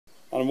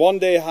On one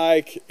day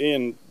hike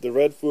in the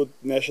Redwood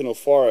National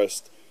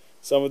Forest,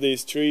 some of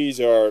these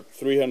trees are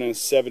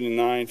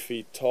 379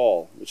 feet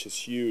tall, which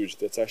is huge.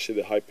 That's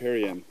actually the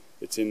Hyperion.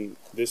 It's in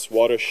this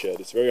watershed.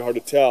 It's very hard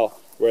to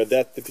tell where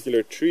that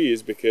particular tree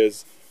is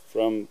because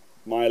from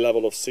my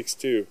level of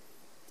 6'2",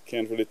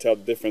 can't really tell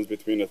the difference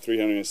between a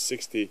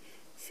 360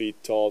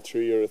 feet tall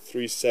tree or a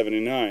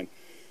 379.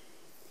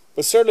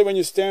 But certainly when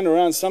you stand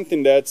around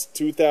something that's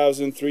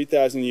 2,000,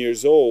 3,000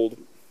 years old,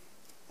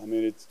 I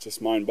mean, it's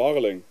just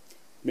mind-boggling.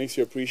 It makes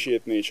you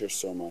appreciate nature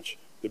so much.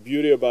 The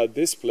beauty about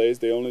this place,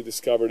 they only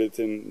discovered it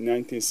in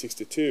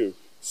 1962,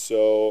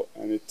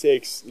 and it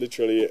takes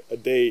literally a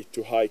day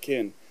to hike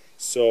in.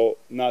 So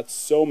not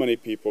so many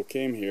people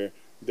came here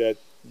that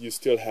you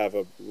still have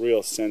a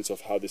real sense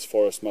of how this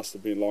forest must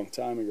have been a long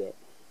time ago.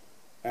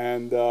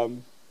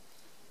 And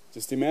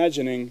just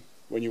imagining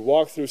when you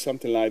walk through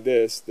something like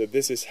this, that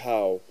this is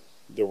how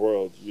the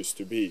world used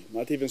to be.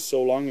 Not even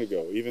so long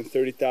ago, even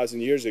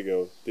 30,000 years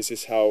ago, this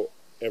is how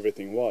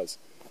everything was.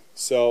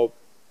 So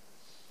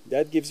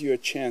that gives you a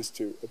chance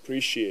to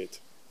appreciate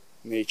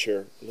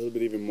nature a little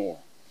bit even more.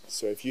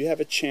 So if you have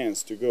a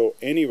chance to go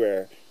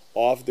anywhere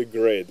off the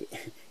grid,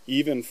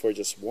 even for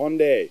just one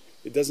day,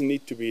 it doesn't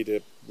need to be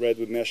the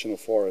Redwood National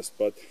Forest,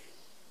 but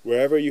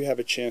wherever you have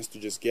a chance to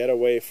just get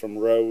away from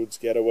roads,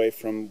 get away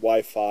from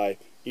Wi-Fi,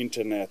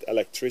 internet,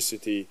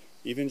 electricity,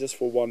 even just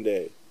for one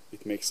day,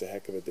 it makes a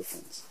heck of a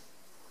difference.